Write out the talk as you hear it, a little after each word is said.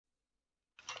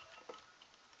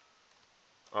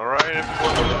Alright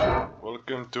everyone,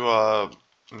 welcome to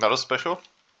another special.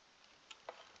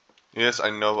 Yes, I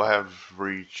know I have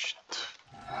reached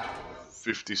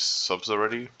 50 subs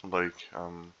already, like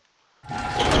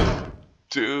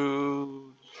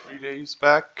 2-3 days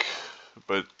back,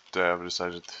 but I've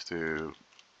decided to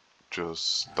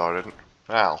just start it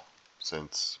now,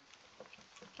 since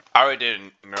I really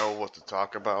didn't know what to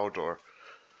talk about or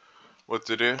what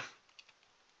to do.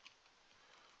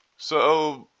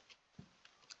 So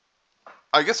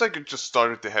I guess I could just start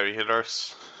with the heavy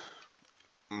hitters.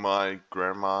 My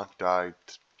grandma died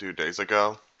 2 days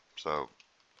ago, so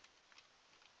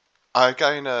I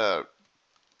kinda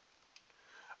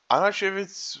I'm not sure if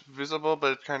it's visible,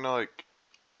 but it kind of like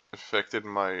affected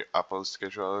my upload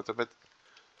schedule a little bit.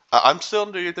 I'm still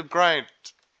on the YouTube grind.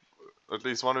 At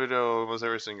least one video almost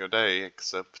every single day,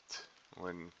 except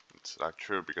when it's not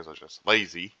true because I'm just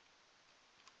lazy.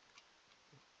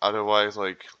 Otherwise,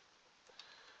 like,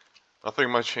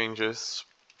 nothing much changes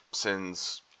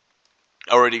since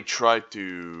I already tried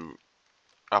to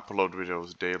upload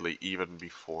videos daily even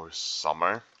before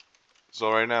summer.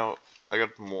 So right now, I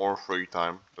got more free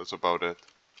time. That's about it.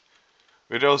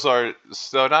 Videos are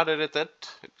still not edited,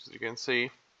 as you can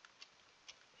see,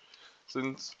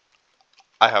 since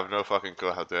I have no fucking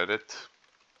clue how to edit.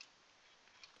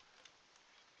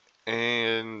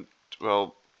 And,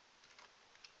 well,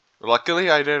 luckily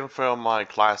I didn't fail my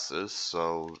classes,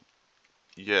 so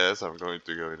yes, I'm going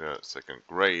to go in a second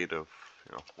grade of,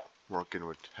 working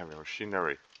with heavy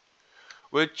machinery.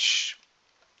 Which,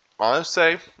 I must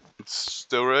say, it's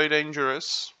still really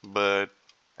dangerous, but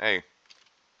hey,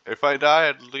 if I die,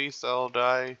 at least I'll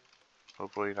die,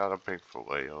 hopefully not a painful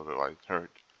way, although I heard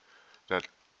that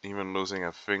even losing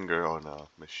a finger on a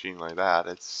machine like that,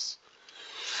 it's,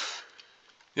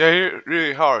 yeah,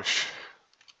 really harsh.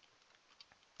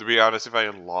 To be honest, if I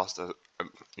had lost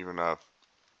even a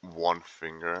one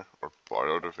finger or part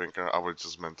of the finger, I would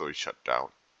just mentally shut down.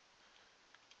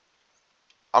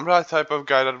 I'm that type of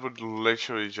guy that would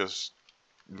literally just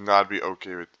not be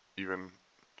okay with even.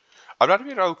 I'm not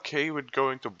even okay with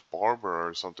going to barber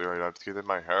or something like that to get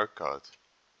my hair cut.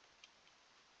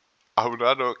 I'm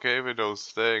not okay with those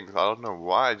things. I don't know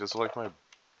why. I just like my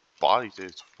body to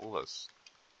its fullest.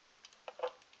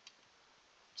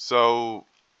 So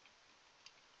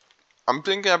I'm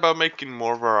thinking about making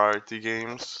more variety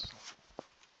games,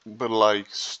 but like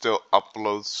still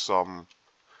upload some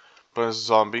Plants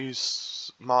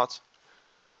Zombies mods.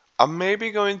 I'm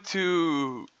maybe going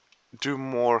to do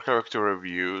more character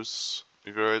reviews,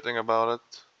 if you're anything about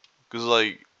it. Because,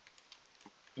 like,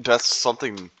 that's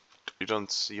something you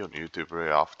don't see on YouTube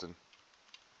very often.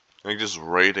 Like, just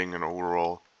rating and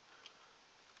overall.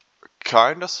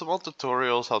 Kinda small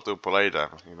tutorials how to play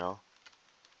them, you know?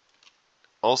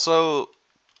 Also,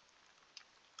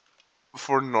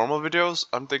 for normal videos,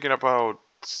 I'm thinking about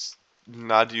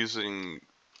not using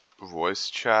voice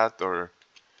chat or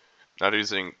not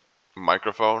using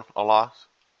microphone a lot.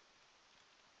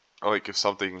 Like if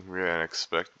something really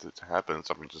unexpected happens,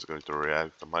 I'm just going to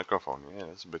react to the microphone,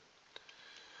 yes, but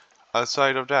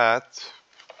outside of that,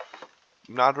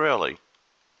 not really.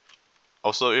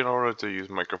 Also, in order to use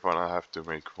microphone, I have to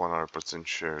make 100%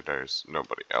 sure there's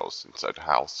nobody else inside the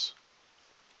house.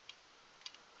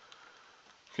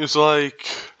 It's like,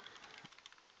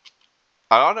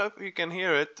 I don't know if you can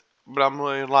hear it, but I'm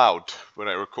really loud when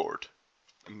I record.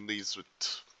 At least with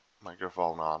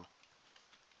microphone on.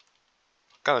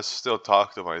 I gotta still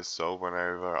talk to myself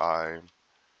whenever I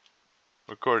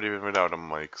record even without a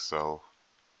mic, so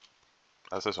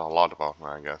that says a lot about me,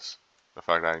 I guess. The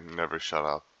fact that I never shut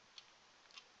up.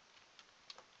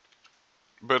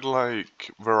 But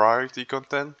like, variety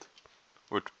content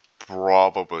would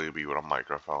probably be with a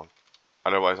microphone.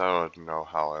 Otherwise, I don't know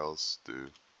how else to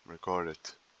record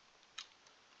it.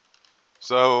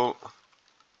 So,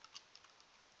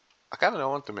 I kinda don't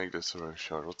want to make this very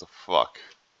short. What the fuck?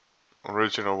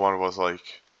 Original one was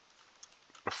like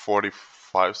a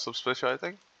 45 sub special, I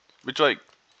think. Which, like,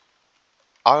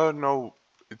 I don't know.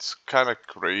 It's kinda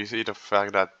crazy the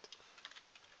fact that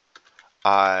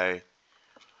I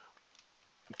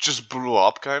just blew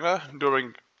up kinda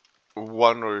during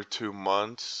 1 or 2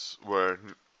 months where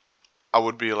I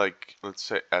would be like, let's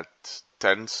say at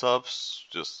 10 subs,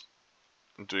 just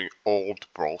doing old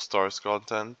Brawl Stars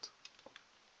content.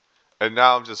 And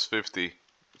now I'm just 50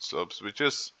 subs, which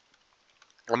is,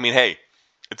 I mean, hey,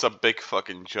 it's a big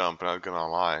fucking jump, not gonna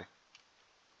lie.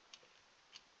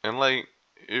 And like,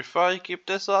 if I keep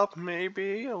this up,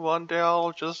 maybe one day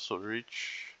I'll just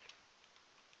reach,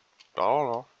 I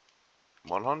don't know,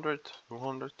 100,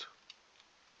 200.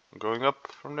 Going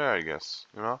up from there, I guess,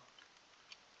 you know?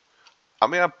 I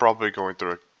mean, I'm probably going to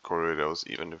record those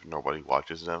even if nobody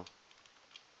watches them.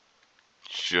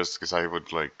 Just because I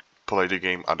would like play the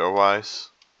game otherwise.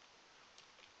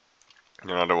 And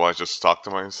otherwise just talk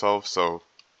to myself, so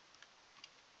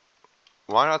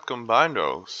why not combine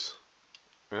those?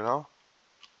 You know?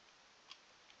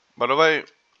 By the way,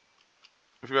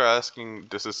 if you're asking,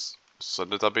 this is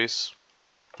Sundatabase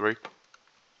 3.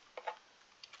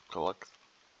 Collect.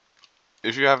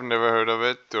 If you have never heard of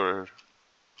it, or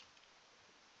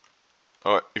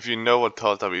if you know what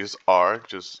Teletubbies are,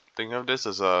 just think of this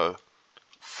as a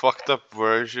fucked up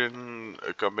version,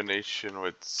 a combination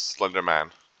with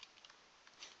Slenderman.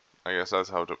 I guess that's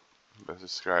how to best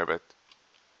describe it.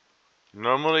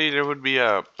 Normally there would be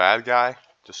a bad guy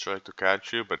just trying to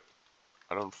catch you, but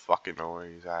I don't fucking know where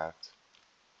he's at.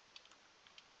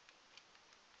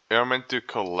 You're meant to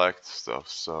collect stuff,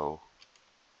 so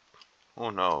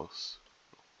who knows?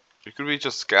 You could be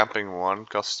just scamping one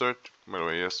custard. By the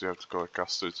way, yes, you have to collect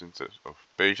custards instead of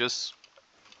pages.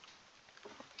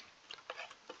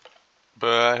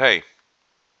 But hey.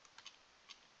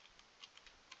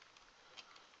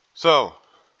 So,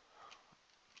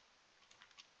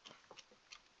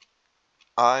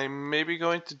 I'm maybe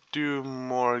going to do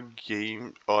more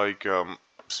game, like,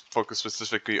 focus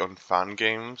specifically on fan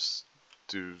games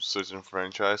to certain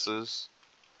franchises.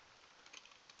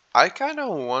 I kind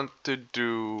of want to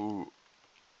do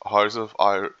Hearts of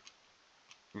Iron,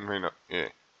 yeah,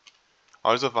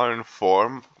 Hearts of Iron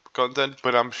Form content,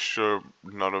 but I'm sure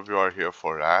none of you are here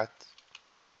for that.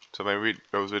 So maybe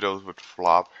those videos would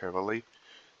flop heavily.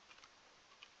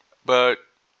 But,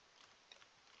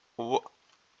 ow,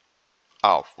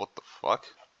 what the fuck?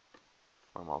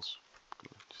 My mouse.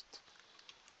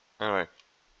 Anyway.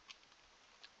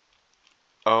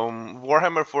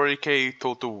 Warhammer 40k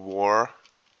Total War.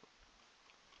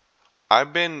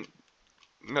 I've been,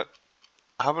 I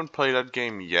haven't played that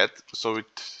game yet, so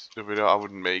the video I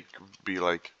would make would be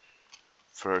like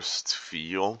first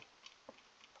feel.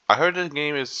 I heard the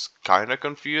game is kinda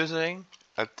confusing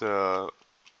at the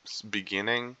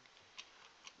beginning,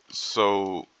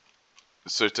 so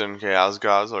certain Chaos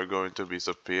Gods are going to be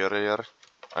superior.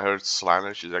 I heard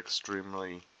Slaanesh is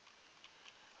extremely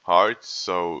hard,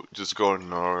 so just go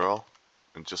normal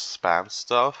and just spam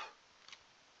stuff.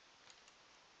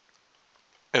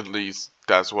 At least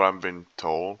that's what I've been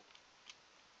told.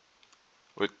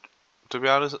 But to be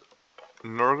honest,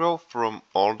 Nurgle from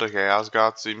all the Chaos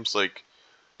Gods seems like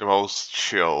the most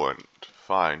chill and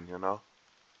fine, you know?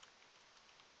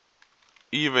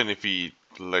 Even if he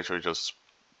literally just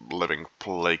living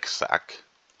plague sack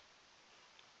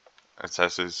and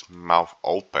has his mouth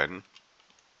open,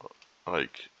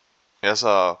 like he has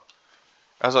a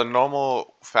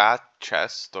normal fat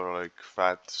chest or like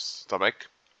fat stomach,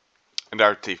 and there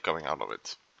are teeth coming out of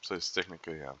it. So it's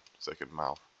technically a second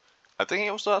mouth. I think he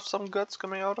also has some guts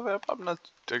coming out of it, but I'm not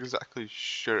exactly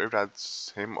sure if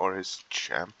that's him or his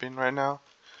champion right now.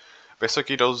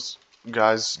 Basically, those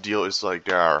guys' deal is like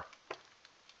they are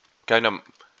kind of,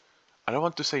 I don't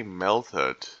want to say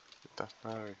melted. That's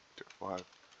not right.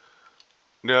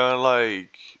 They're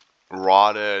like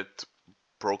rotted,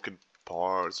 broken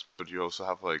parts, but you also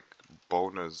have like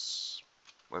bonus,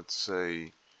 let's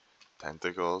say,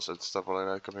 tentacles and stuff like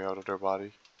that coming out of their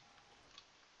body.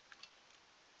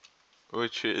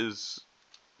 Which is,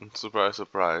 surprise,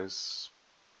 surprise,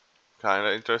 kind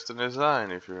of interesting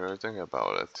design if you really think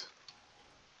about it.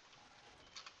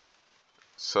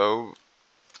 So,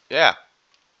 yeah.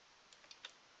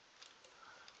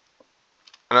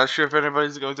 I'm not sure if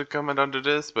anybody's going to comment under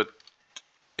this, but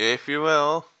if you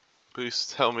will, please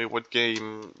tell me what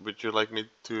game would you like me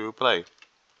to play.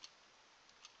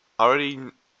 I already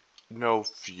know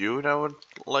few that I would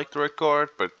like to record,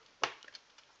 but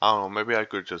I don't know, maybe I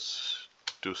could just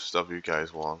do stuff you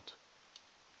guys want.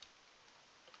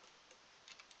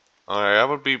 Alright, that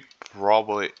would be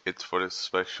probably it for this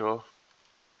special.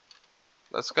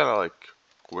 That's kinda like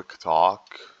quick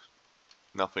talk,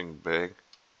 nothing big.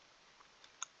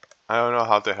 I don't know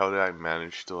how the hell did I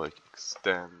manage to like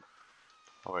extend.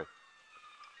 Oh wait,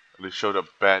 they showed a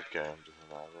bad guy. I'm just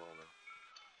not.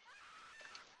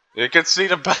 You can see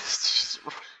the best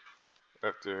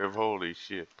after him. Holy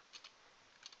shit!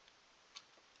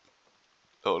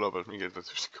 Oh no, but me get the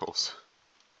goals.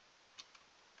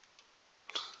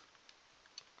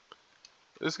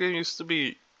 This game used to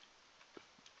be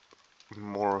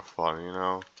more fun, you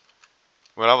know.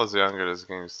 When I was younger, this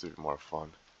game used to be more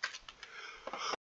fun.